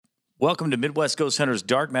Welcome to Midwest Ghost Hunters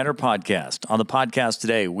Dark Matter Podcast. On the podcast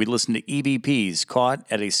today, we listen to EVPs caught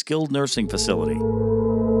at a skilled nursing facility.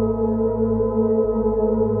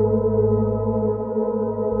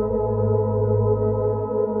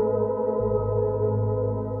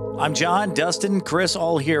 I'm John, Dustin, Chris,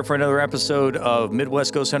 all here for another episode of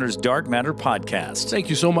Midwest Ghost Hunters Dark Matter Podcast. Thank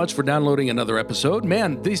you so much for downloading another episode.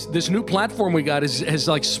 Man, this new platform we got has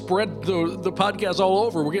like spread the podcast all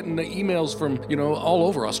over. We're getting emails from, all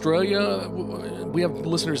over Australia. We have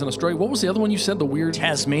listeners in Australia. What was the other one you said? The weird...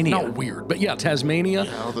 Tasmania. Not weird, but yeah, Tasmania.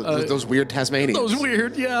 Those weird Tasmanians. Those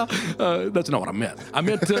weird, yeah. That's not what I meant. I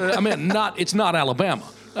meant not, it's not Alabama.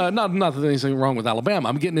 Not that there's anything wrong with Alabama.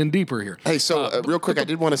 I'm getting in deeper here. Hey, so real quick, I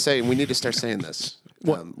did want to say we need to start saying this.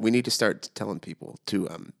 We need to start telling people to,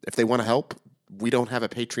 if they want to help, we don't have a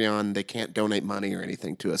Patreon. They can't donate money or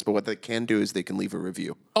anything to us. But what they can do is they can leave a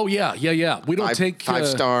review. Oh, yeah. We don't take...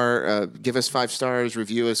 Five-star, give us 5 stars,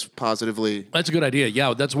 review us positively. That's a good idea.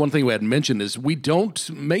 Yeah, that's one thing we hadn't mentioned is we don't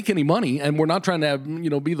make any money, and we're not trying to have,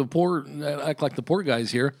 be the poor, act like the poor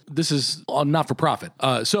guys here. This is not for profit.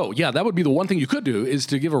 So, yeah, that would be the one thing you could do is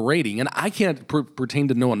to give a rating. And I can't pertain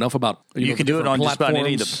to know enough about You can do it on just about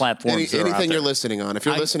any of the platforms. Anything you're listening on. If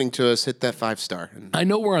you're listening to us, hit that 5-star. I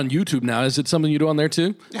know we're on YouTube now. Is it something you do on there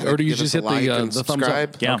too? Yeah, or do you just hit the thumbs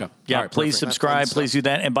up? Yeah, okay. Yeah. Right, please subscribe. Please do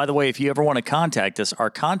that. And by the way, if you ever want to contact us,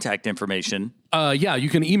 our contact information. You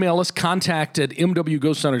can email us,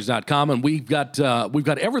 contact@mwghosthunters.com, and we've got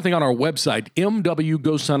everything on our website,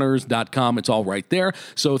 mwghosthunters.com. It's all right there.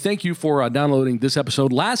 So thank you for downloading this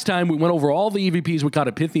episode. Last time we went over all the EVPs we caught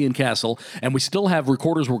at Pythian Castle, and we still have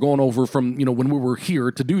recorders we're going over from when we were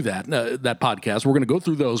here to do that podcast. We're going to go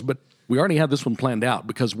through those, but we already had this one planned out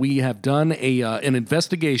because we have done an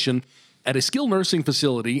investigation at a skilled nursing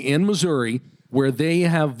facility in Missouri where they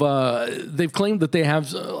have they've claimed that they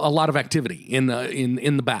have a lot of activity in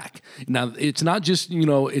the back. Now it's not just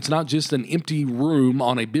an empty room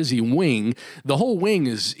on a busy wing. The whole wing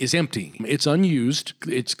is empty. It's unused.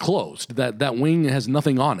 It's closed. That wing has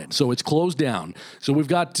nothing on it, so it's closed down. So we've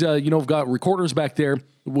got we've got recorders back there.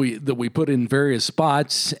 We put in various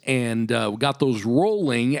spots, and we got those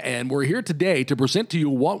rolling, and we're here today to present to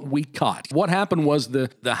you what we caught. What happened was the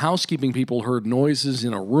housekeeping people heard noises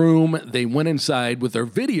in a room. They went inside with their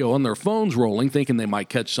video on their phones rolling, thinking they might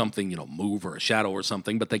catch something, move or a shadow or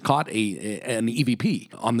something, but they caught an EVP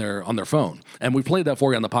on their phone. And we played that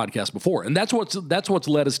for you on the podcast before. And that's what's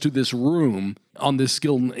led us to this room on this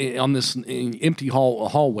empty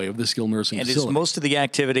hallway of the skilled nursing facility. And most of the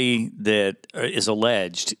activity that is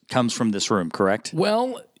alleged comes from this room, correct?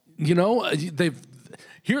 Well,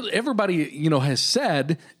 everybody has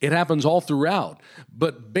said it happens all throughout,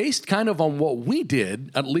 but based kind of on what we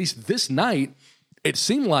did, at least this night, it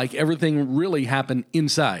seemed like everything really happened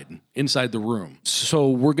inside the room. So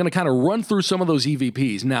we're going to kind of run through some of those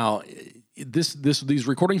EVPs now. These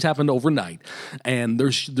recordings happened overnight, and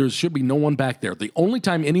there should be no one back there. The only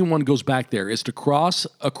time anyone goes back there is to cross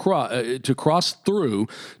through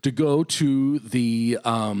to go to the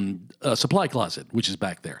supply closet, which is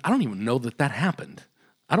back there. I don't even know that happened.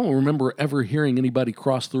 I don't remember ever hearing anybody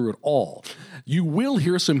cross through at all. You will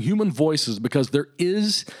hear some human voices because there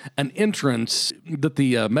is an entrance that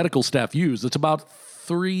the medical staff use. It's about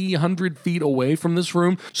 300 feet away from this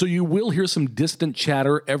room. So you will hear some distant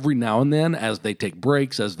chatter every now and then as they take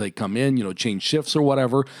breaks, as they come in, change shifts or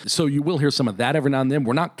whatever. So you will hear some of that every now and then.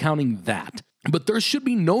 We're not counting that. But there should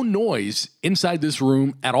be no noise inside this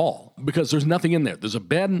room at all because there's nothing in there. There's a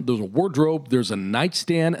bed, there's a wardrobe, there's a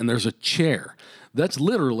nightstand, and there's a chair. That's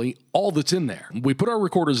literally all that's in there. We put our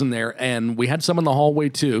recorders in there, and we had some in the hallway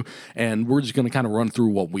too, and we're just going to kind of run through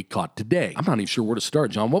what we caught today. I'm not even sure where to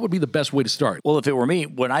start, John. What would be the best way to start? Well, if it were me,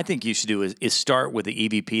 what I think you should do is start with the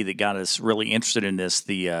EVP that got us really interested in this,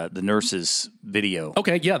 the nurse's video.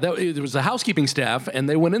 Okay, yeah, it was the housekeeping staff, and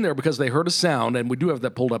they went in there because they heard a sound, and we do have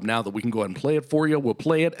that pulled up now that we can go ahead and play it for you. We'll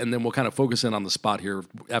play it, and then we'll kind of focus in on the spot here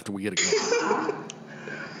after we get it going.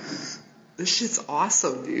 This shit's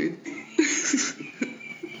awesome, dude.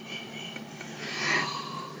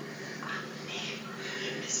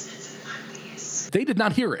 They did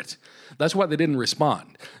not hear it. That's why they didn't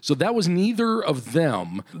respond. So that was neither of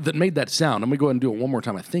them that made that sound. Let me go ahead and do it one more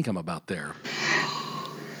time. I think I'm about there.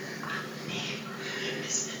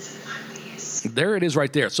 There it is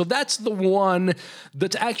right there. So that's the one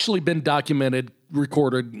that's actually been documented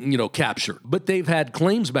recorded, captured. But they've had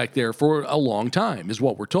claims back there for a long time, is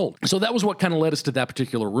what we're told. So that was what kind of led us to that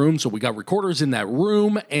particular room. So we got recorders in that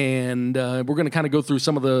room, and we're going to kind of go through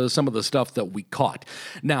some of the stuff that we caught.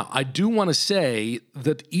 Now, I do want to say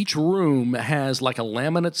that each room has like a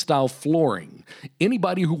laminate style flooring.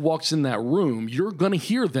 Anybody who walks in that room, you're going to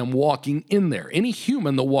hear them walking in there. Any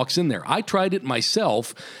human that walks in there. I tried it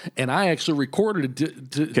myself, and I actually recorded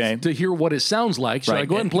it to hear what it sounds like. Should I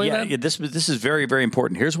go ahead and play that? Yeah, this is very, very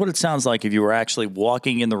important. Here's what it sounds like if you were actually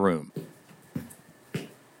walking in the room.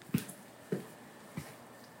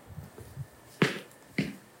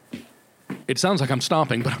 It sounds like I'm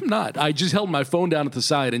stomping, but I'm not. I just held my phone down at the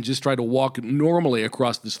side and just tried to walk normally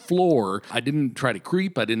across this floor. I didn't try to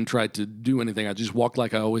creep. I didn't try to do anything. I just walked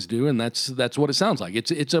like I always do, and that's what it sounds like.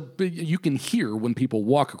 You can hear when people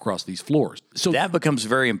walk across these floors. So that becomes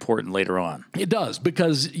very important later on. It does,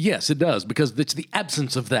 because it's the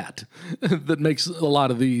absence of that that makes a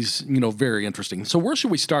lot of these, very interesting. So where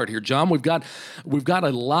should we start here, John? We've got a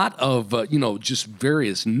lot of just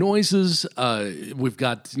various noises.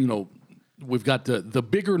 We've got the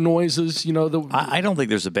bigger noises, I don't think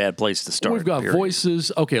there's a bad place to start. We've got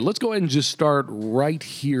voices. Okay, let's go ahead and just start right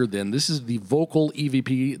here then. This is the vocal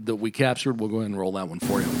EVP that we captured. We'll go ahead and roll that one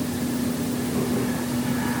for you.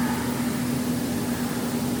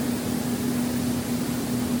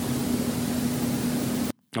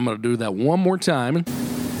 I'm going to do that one more time.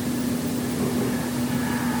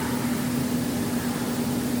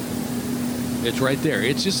 It's right there.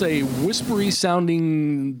 It's just a whispery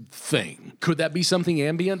sounding thing. Could that be something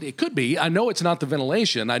ambient? It could be. I know it's not the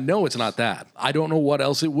ventilation. I know it's not that. I don't know what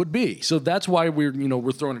else it would be. So that's why we're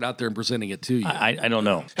throwing it out there and presenting it to you. I don't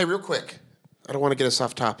know. Hey, real quick. I don't want to get us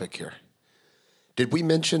off topic here. Did we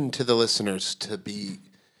mention to the listeners to be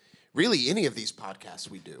really any of these podcasts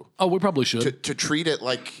we do? Oh, we probably should. To treat it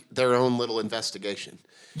like their own little investigation.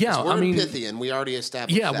 Yeah, we're in Pythian. We already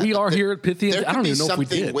established that. Yeah, we are here at Pythian. I don't even know if we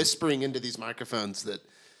did. There could be something whispering into these microphones that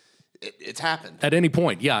it's happened. At any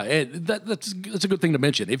point, yeah. That's a good thing to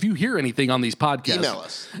mention. If you hear anything on these podcasts, email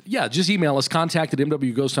us. Yeah, just email us,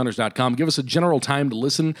 contact@mwghosthunters.com. Give us a general time to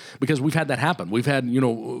listen, because we've had that happen. We've had,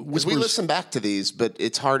 whispers. We listen back to these, but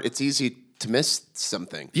it's hard. It's easy to miss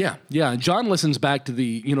something. Yeah. And John listens back to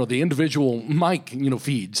the individual mic,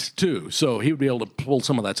 feeds too. So he would be able to pull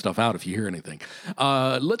some of that stuff out if you hear anything.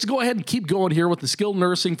 Let's go ahead and keep going here with the skilled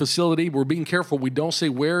nursing facility. We're being careful. We don't say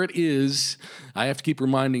where it is. I have to keep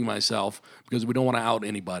reminding myself because we don't want to out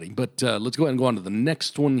anybody. But let's go ahead and go on to the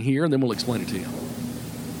next one here, and then we'll explain it to you.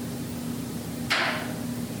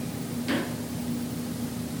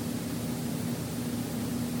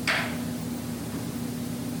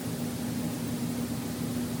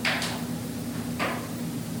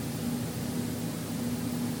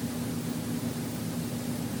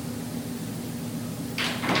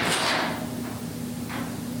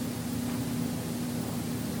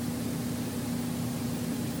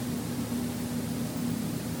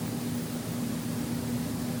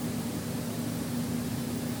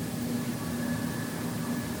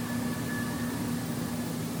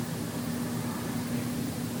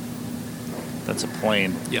 That's a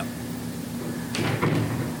plane. Yeah.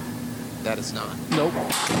 That is not. Nope.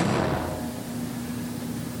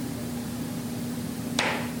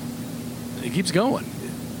 It keeps going.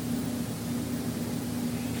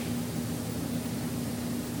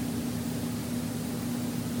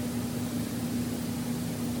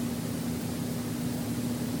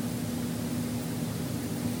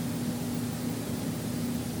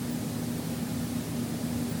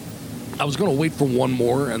 I was going to wait for one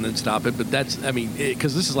more and then stop it, but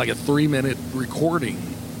because this is like a 3-minute recording.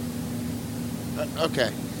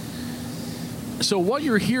 Okay. So what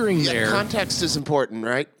you're hearing there... Context is important,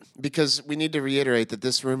 right? Because we need to reiterate that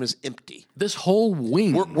this room is empty. This whole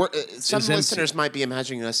wing some listeners might be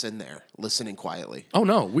imagining us in there, listening quietly. Oh,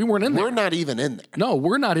 no, we weren't in there. We're not even in there. No,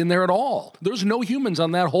 we're not in there at all. There's no humans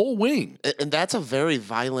on that whole wing. And that's a very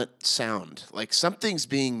violent sound. Like something's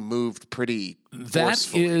being moved pretty That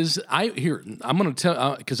forcefully. is, I'm going to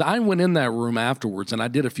tell, because I went in that room afterwards and I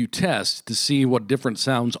did a few tests to see what different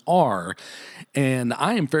sounds are, and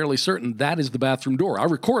I am fairly certain that is the bathroom door. I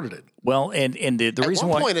recorded it. Well, and the reason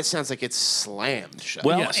why... At one point, it sounds like it's slammed shut.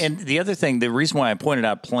 Well, Yes. and the other thing, the reason why I pointed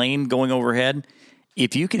out plane going overhead,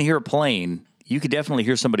 if you can hear a plane, you could definitely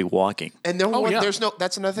hear somebody walking. And there's no.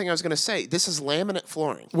 That's another thing I was going to say. This is laminate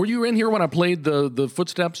flooring. Were you in here when I played the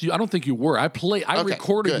footsteps? I don't think you were. I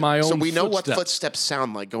recorded good. my own. So we know footsteps. what footsteps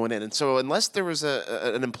sound like going in. And so unless there was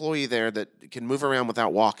an employee there that can move around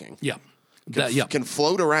without walking, Yeah. can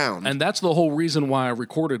float around. And that's the whole reason why I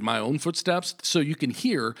recorded my own footsteps, so you can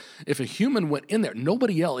hear if a human went in there.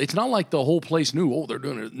 Nobody else. It's not like the whole place knew, oh, they're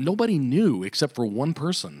doing it. Nobody knew except for one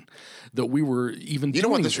person that we were even doing You know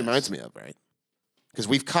what this reminds me of, right? Because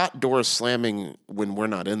we've caught doors slamming when we're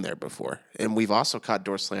not in there before. And we've also caught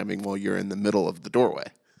doors slamming while you're in the middle of the doorway.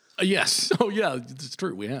 Yes. Oh, yeah, it's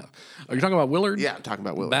true. We have. Are you talking about Willard? Yeah, I'm talking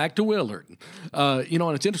about Willard. Back to Willard. And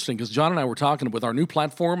it's interesting because John and I were talking with our new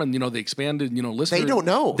platform and, the expanded, listeners. They don't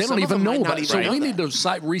know. They Some don't of even them know might not about it. even So know we that. need to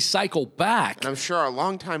recycle back. And I'm sure our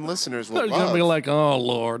longtime listeners will They're going to love. be like, oh,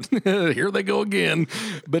 Lord, here they go again.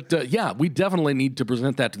 But, we definitely need to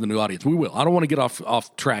present that to the new audience. We will. I don't want to get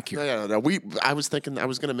off track here. No. I was thinking, I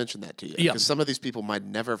was going to mention that to you. Yeah. Because some of these people might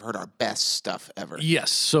never have heard our best stuff ever.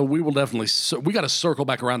 Yes, so we will definitely. We got to circle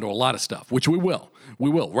back around to a lot of stuff, which we will. We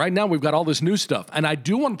will. Right now, we've got all this new stuff, and I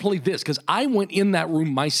do want to play this because I went in that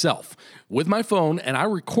room myself with my phone and I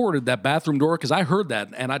recorded that bathroom door because I heard that,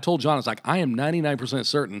 and I told John, it's like I am 99%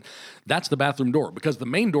 certain that's the bathroom door because the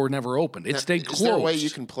main door never opened. It stayed closed. Is there a way you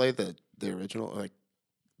can play the original, like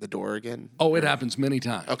the door again? Oh, it happens many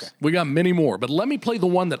times. Okay. We got many more, but let me play the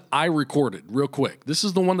one that I recorded real quick. This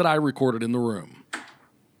is the one that I recorded in the room.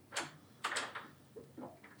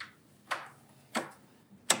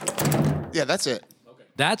 Yeah, that's it.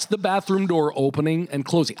 That's the bathroom door opening and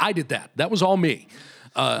closing. I did that. That was all me.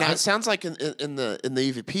 Now it sounds like in the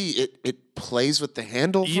EVP, it plays with the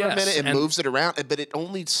handle for a minute, it moves it around, but it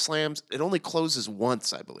only closes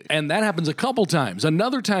once, I believe. And that happens a couple times.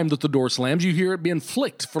 Another time that the door slams, you hear it being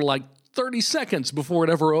flicked for like 30 seconds before it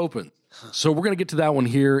ever opens. So we're going to get to that one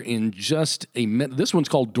here in just a minute. This one's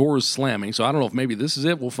called Doors Slamming, so I don't know if maybe this is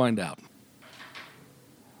it. We'll find out.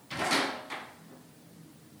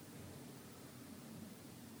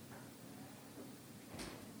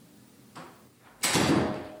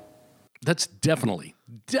 That's definitely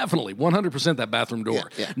 100% that bathroom door.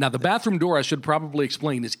 Yeah. Now, the bathroom door, I should probably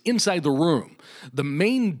explain, is inside the room. The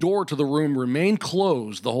main door to the room remained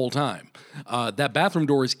closed the whole time. That bathroom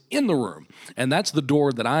door is in the room, and that's the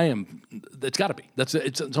door that it's got to be.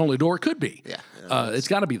 It's only a door it could be. Yeah. It's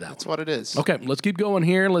got to be that That's one. what it is. Okay, let's keep going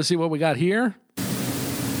here. Let's see what we got here.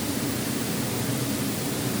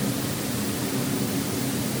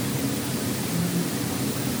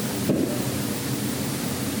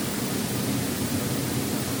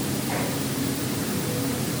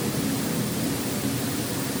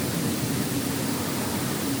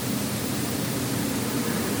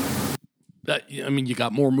 You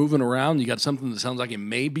got more moving around. You got something that sounds like it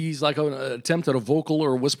maybe is like an attempt at a vocal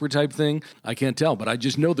or a whisper type thing. I can't tell, but I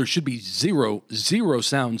just know there should be zero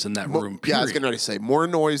sounds in that room. Yeah, I was period. getting ready to say, more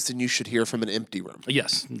noise than you should hear from an empty room.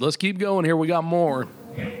 Yes, let's keep going here. We got more.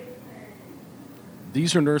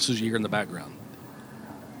 These are nurses you hear in the background.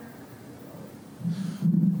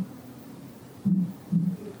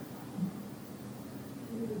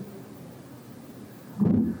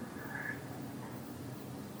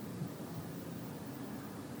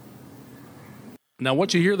 Now,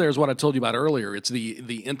 what you hear there is what I told you about earlier. It's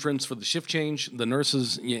the entrance for the shift change. The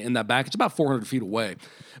nurses in that back, it's about 400 feet away.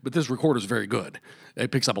 But this recorder is very good.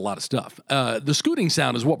 It picks up a lot of stuff. The scooting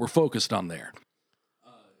sound is what we're focused on there.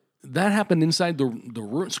 That happened inside the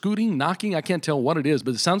room. Scooting, knocking, I can't tell what it is,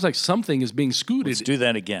 but it sounds like something is being scooted. Let's do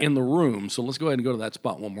that again. In the room. So let's go ahead and go to that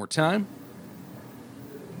spot one more time.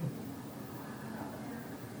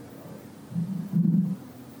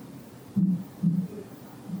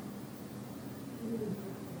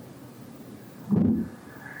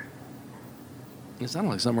 It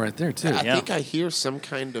sounded like something right there, too. I think I hear some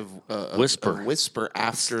kind of Whisper. a whisper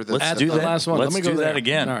after the. Let's Add do the that. last one. Let's Let me go do there. that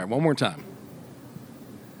again. All right, one more time.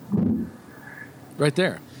 Right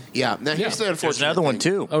there. Yeah. Now here's the unfortunate. There's another one,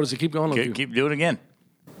 thing. too. Oh, does it keep going? Keep doing it again.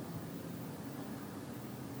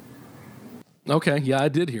 Okay, yeah, I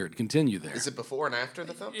did hear it. Continue there. Is it before and after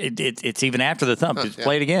the thump? It's even after the thump. Just yeah.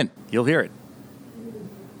 play it again. You'll hear it.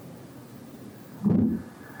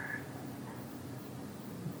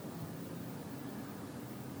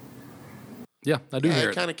 Yeah, I do hear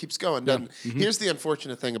It it. kind of keeps going, doesn't it? Here's the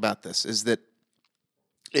unfortunate thing about this is that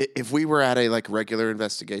if we were at a regular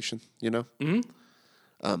investigation, and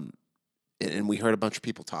we heard a bunch of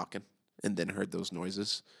people talking and then heard those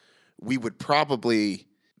noises, we would probably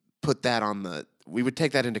put that we would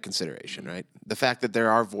take that into consideration, right? The fact that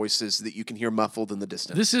there are voices that you can hear muffled in the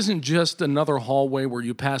distance. This isn't just another hallway where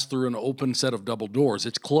you pass through an open set of double doors.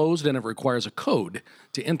 It's closed and it requires a code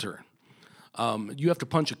to enter. you have to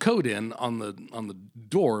punch a code in on the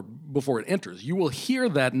door before it enters. You will hear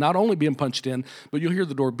that not only being punched in, but you'll hear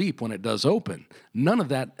the door beep when it does open. None of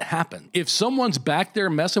that happened. If someone's back there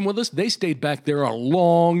messing with us, they stayed back there a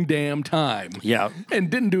long damn time. Yeah. And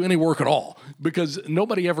didn't do any work at all because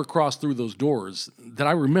nobody ever crossed through those doors that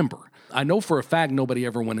I remember. I know for a fact nobody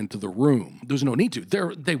ever went into the room. There's no need to.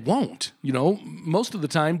 They won't. Most of the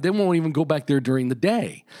time, they won't even go back there during the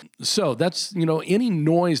day. So that's, any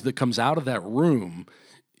noise that comes out of that room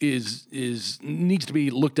is needs to be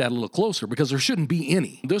looked at a little closer because there shouldn't be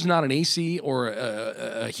any. There's not an AC or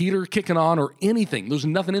a heater kicking on or anything. There's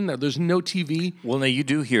nothing in there. There's no TV. Well, now you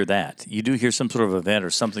do hear that. You do hear some sort of event or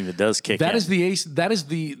something that does kick in. That is the AC. That is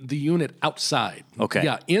the unit outside. Okay.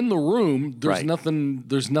 Yeah, in the room, there's Right. nothing.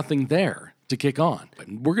 There's nothing there to kick on.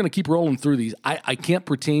 We're going to keep rolling through these. I can't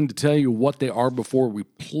pretend to tell you what they are before we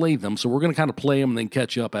play them, so we're going to kind of play them and then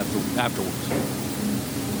catch up afterwards.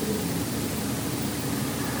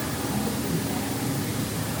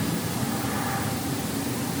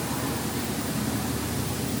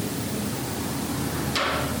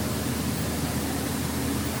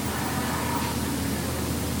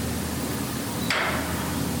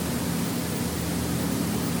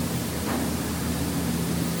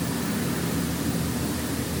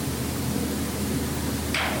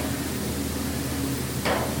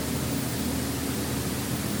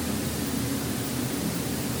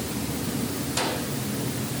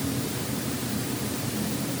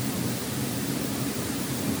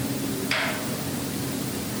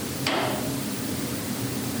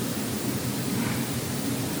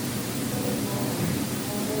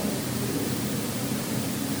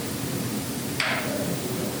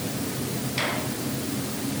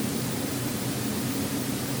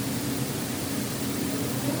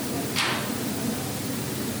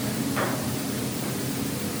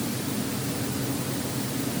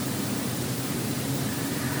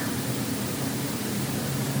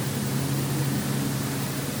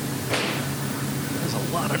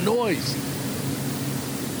 A lot of noise.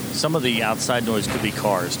 Some of the outside noise could be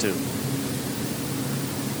cars, too.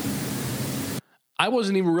 I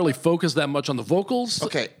wasn't even really focused that much on the vocals.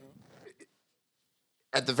 Okay.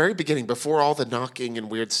 At the very beginning, before all the knocking and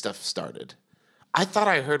weird stuff started, I thought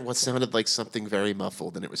I heard what sounded like something very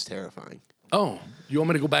muffled, and it was terrifying. Oh, you want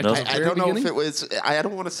me to go back No. to the I very don't know beginning? if it was. I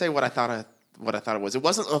don't want to say what I thought it was. It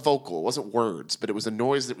wasn't a vocal. It wasn't words, but it was a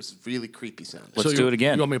noise that was really creepy sounding. Let's So do you- it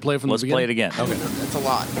again. you want me to play it from the Let's play it beginning? again. Okay. That's a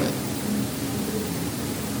lot. But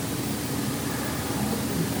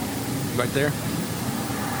Right there.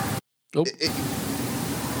 Oh,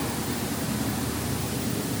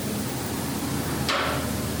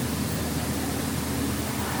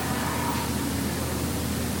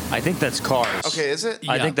 I think that's cars. okay, is it?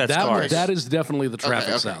 I think that's cars. That is definitely the traffic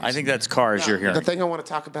okay. sounds. I think that's cars you're hearing. The thing I want to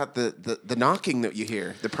talk about the knocking that you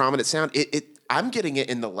hear, the prominent sound. I'm getting it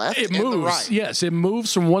in the left it and moves. the right. Yes, it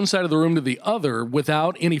moves from one side of the room to the other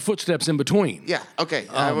without any footsteps in between. Yeah. Okay.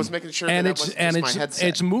 I was making sure and that it's wasn't and just it's my headset.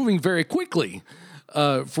 it's moving very quickly.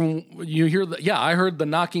 From you hear I heard the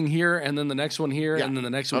knocking here, and then the next one here, Yeah. and then the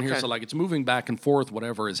next one here. Okay. So like it's moving back and forth,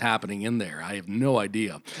 whatever is happening in there. I have no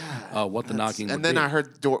idea what the knocking. and would then be. I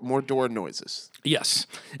heard more door noises. Yes,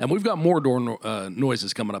 and we've got more door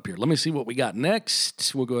noises coming up here. Let me see what we got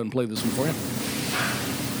next. We'll go ahead and play this one for you.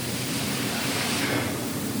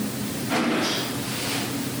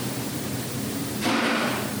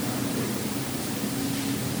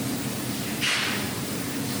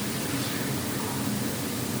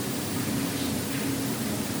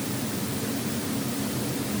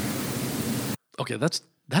 Okay,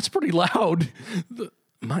 that's pretty loud.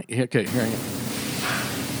 Okay, here I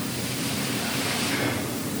am.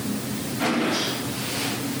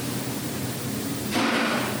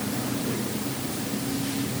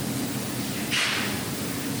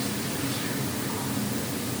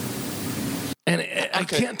 And I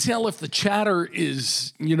Okay. can't tell if the chatter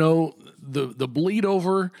is, the bleed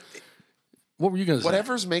over. What were you going to say?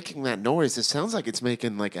 Whatever's making that noise, it sounds like it's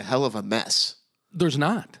making like a hell of a mess. There's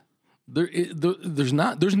not. There's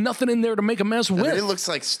not. There's nothing in there to make a mess I with. mean, it looks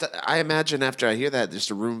like I imagine after I hear that, just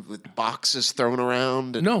a room with boxes thrown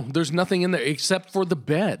around. And No, there's nothing in there except for the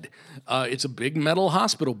bed. It's a big metal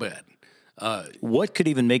hospital bed. What could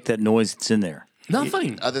even make that noise that's in there?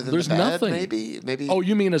 Nothing. Other than there's the bed, nothing. maybe. Oh,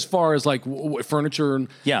 you mean as far as like furniture? And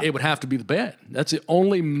Yeah. it would have to be the bed. That's the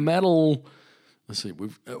only metal. Let's see,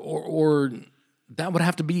 or that would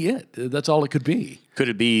have to be it. That's all it could be. Could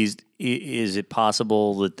it be? Is it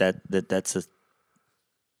possible that's a?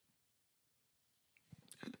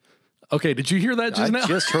 Okay, did you hear that just I now?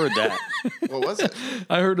 just heard that. What was it?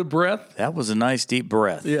 I heard a breath. That was a nice deep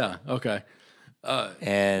breath. Yeah. Okay.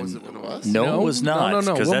 And Was it when it was? No, it was not. No.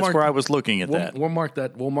 Because We'll that's mark- where I was looking at that. We'll mark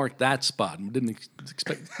that. We'll mark that spot. Didn't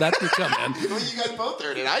expect that to come in. Well, you guys both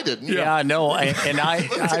heard it. I didn't. Yeah, no,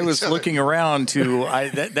 I was looking around to.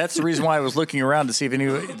 That's the reason why I was looking around to see if any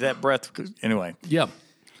that breath. Anyway, Yeah.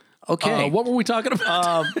 okay. What were we talking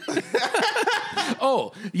about?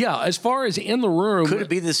 Oh, yeah. As far as in the room, Could it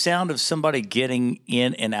be the sound of somebody getting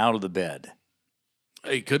in and out of the bed?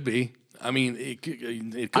 It could be. I mean, it could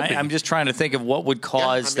be. I'm just trying to think of what would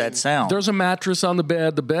cause that sound. There's a mattress on the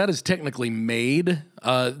bed. The bed is technically made.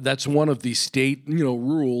 That's one of the state,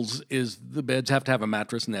 rules is the beds have to have a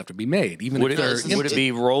mattress and they have to be made. Even Would if they're it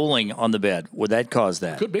be rolling on the bed? Would that cause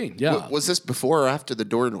that? could be. Yeah. Was this before or after the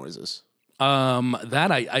door noises?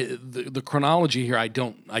 The chronology here, I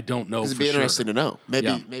don't know. It'd For be sure. interesting to know.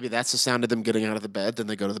 Yeah. Maybe that's the sound of them getting out of the bed, then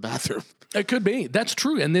they go to the bathroom. It could be. That's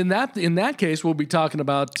true. And then in that case, we'll be talking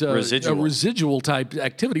about Residual. a residual type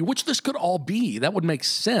activity, which this could all be. That would make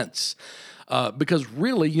sense. Because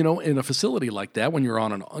really, in a facility like that, when you're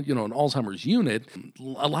on an Alzheimer's unit,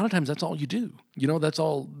 a lot of times that's all you do. That's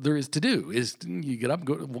all there is to do is you get up,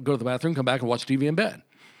 go to the bathroom, come back and watch TV in bed.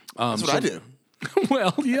 That's what I do.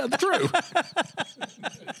 Well, yeah, true.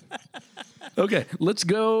 Okay, let's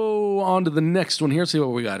go on to the next one here. See what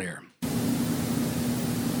we got here.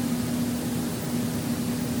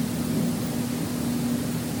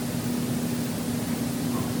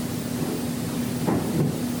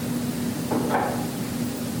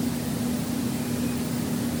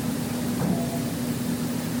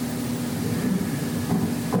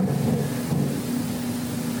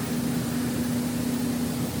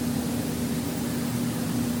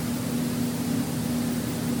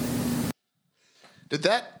 Did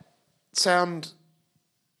that sound?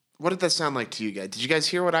 What did that sound like to you guys? Did you guys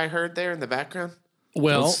hear what I heard there in the background?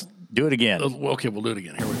 Well, Let's do it again. okay, we'll do it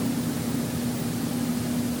again. Here we go.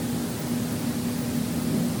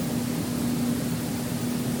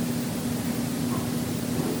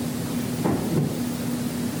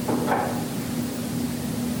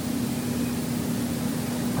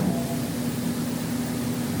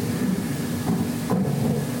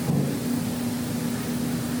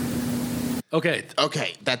 Okay.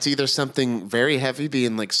 Okay, that's either something very heavy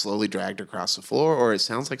being like slowly dragged across the floor, or it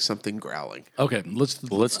sounds like something growling. Okay.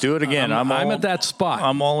 Let's do it again. I'm all, at that spot.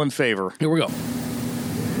 I'm all in favor. Here we go.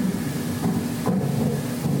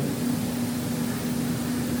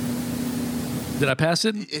 Did I pass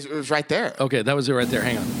it? It was right there. Okay, that was it right there.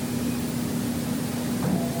 Hang on.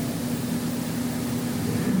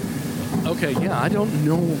 Okay, yeah, I don't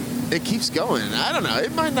know. It keeps going. I don't know.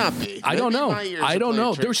 It might not be. I don't Maybe know. my ears I are don't playing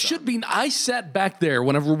know. There tricks should on be. I sat back there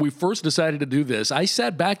whenever we first decided to do this. I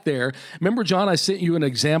sat back there. Remember, John, I sent you an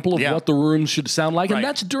example of Yeah. what the room should sound like, Right. and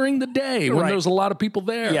that's during the day when Right. there's a lot of people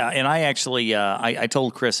there. Yeah, and I actually, I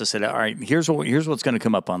told Chris, I said, all right, here's what's going to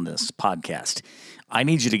come up on this podcast. I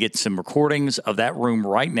need you to get some recordings of that room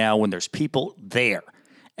right now when there's people there.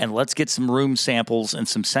 And let's get some room samples and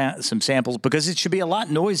some samples because it should be a lot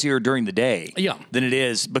noisier during the day than it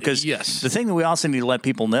is. Because Yes. the thing that we also need to let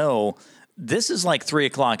people know, this is like 3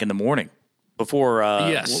 o'clock in the morning before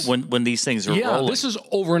Yes. when these things are Yeah, rolling. this is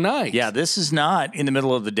overnight. Yeah, this is not in the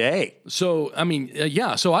middle of the day. So, I mean,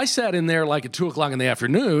 yeah. So I sat in there like at 2:00 in the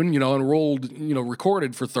afternoon, and rolled,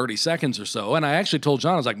 recorded for 30 seconds or so. And I actually told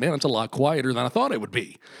John, I was like, man, it's a lot quieter than I thought it would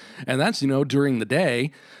be. And that's, during the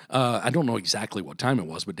day. I don't know exactly what time it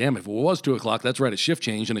was, but damn, if it was 2:00, that's right. A shift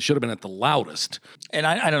change, and it should have been at the loudest. And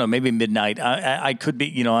I don't know, maybe midnight. I could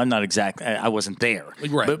be, I'm not exact. I wasn't there.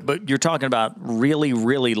 Right. But you're talking about really,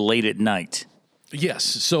 really late at night. Yes.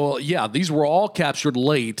 So, yeah, these were all captured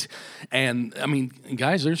late. And, I mean,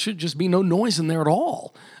 guys, there should just be no noise in there at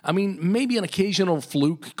all. I mean, maybe an occasional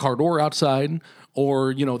fluke car door outside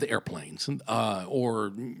or, the airplanes or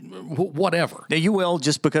whatever. Now, you will,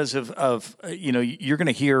 just because of you're going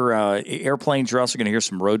to hear airplanes. You're also going to hear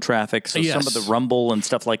some road traffic. So Yes. some of the rumble and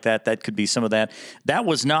stuff like that, that could be some of that. That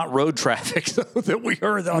was not road traffic that we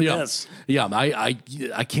heard on this. Yeah, I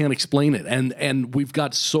can't explain it. And we've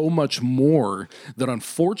got so much more that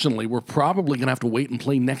unfortunately we're probably going to have to wait and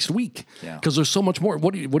play next week. Yeah. Because there's so much more.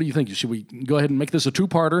 What do you think? Should we go ahead and make this a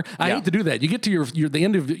two-parter? I Yeah. hate to do that. You get to the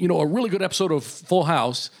end of a really good episode of Full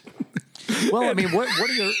House. Well, I mean, what are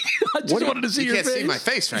your I just wanted to see You your can't face. see my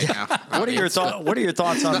face right now. what are your thoughts? What are your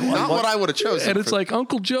thoughts on Not what what I would have chosen. And it's for- like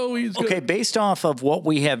Uncle Joey's Okay, based off of what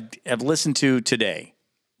we have listened to today,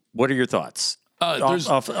 what are your thoughts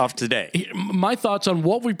off today? My thoughts on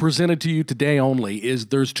what we presented to you today only is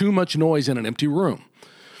there's too much noise in an empty room.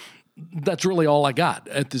 that's really all I got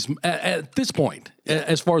at this point.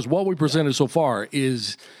 As far as what we presented so far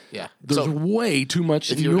is, there's So, way too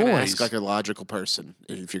much if you're going to noise. ask like a logical person,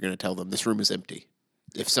 if you're going to tell them this room is empty,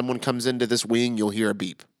 if someone comes into this wing, you'll hear a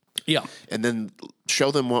beep. Yeah. And then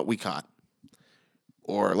show them what we caught.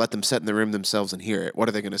 Or let them sit in the room themselves and hear it. What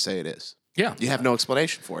are they going to say it is? Yeah. You have no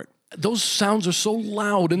explanation for it. Those sounds are so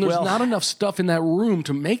loud, and there's not enough stuff in that room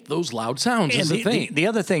to make those loud sounds. And Is the thing. the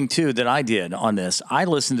other thing, too, that I did on this, I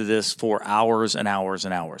listened to this for hours and hours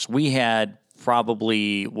and hours. We had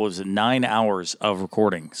probably, 9 hours of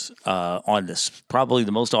recordings on this. Probably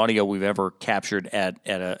the most audio we've ever captured at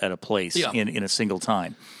a place in a single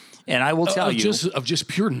time. And I will tell you, of just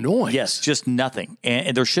pure noise. yes, just nothing.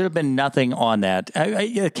 And there should have been nothing on that.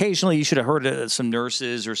 Occasionally, you should have heard some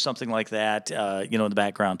nurses or something like that, in the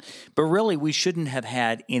background. But really, we shouldn't have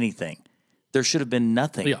had anything. There should have been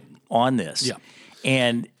nothing on this. Yeah.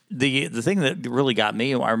 And the thing that really got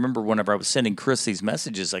me, I remember whenever I was sending Chris these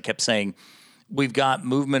messages, I kept saying, we've got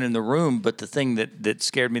movement in the room, but the thing that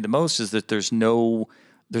scared me the most is that there's no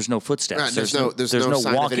footsteps. Right, there's no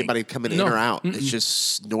sign walking. of anybody coming in or out. It's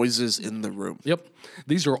just noises in the room. Yep.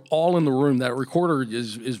 These are all in the room. That recorder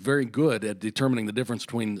is very good at determining the difference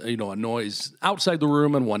between a noise outside the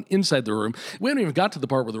room and one inside the room. We haven't even got to the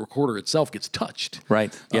part where the recorder itself gets touched.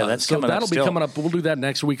 Right. Yeah, that's so coming up that'll be still. coming up. We'll do that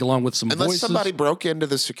next week along with some Unless voices. somebody broke into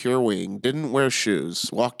the secure wing, didn't wear shoes,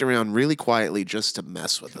 walked around really quietly just to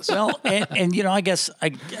mess with us. Well, and I guess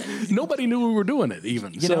Nobody knew we were doing it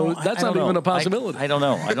even. So that's I not don't even know. a possibility. I don't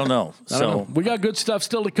know. I don't know. We got good stuff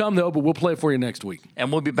still to come though, but we'll play it for you next week.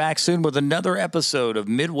 And we'll be back soon with another episode of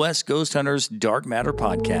Midwest Ghost Hunters Dark Matter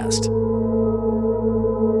Podcast.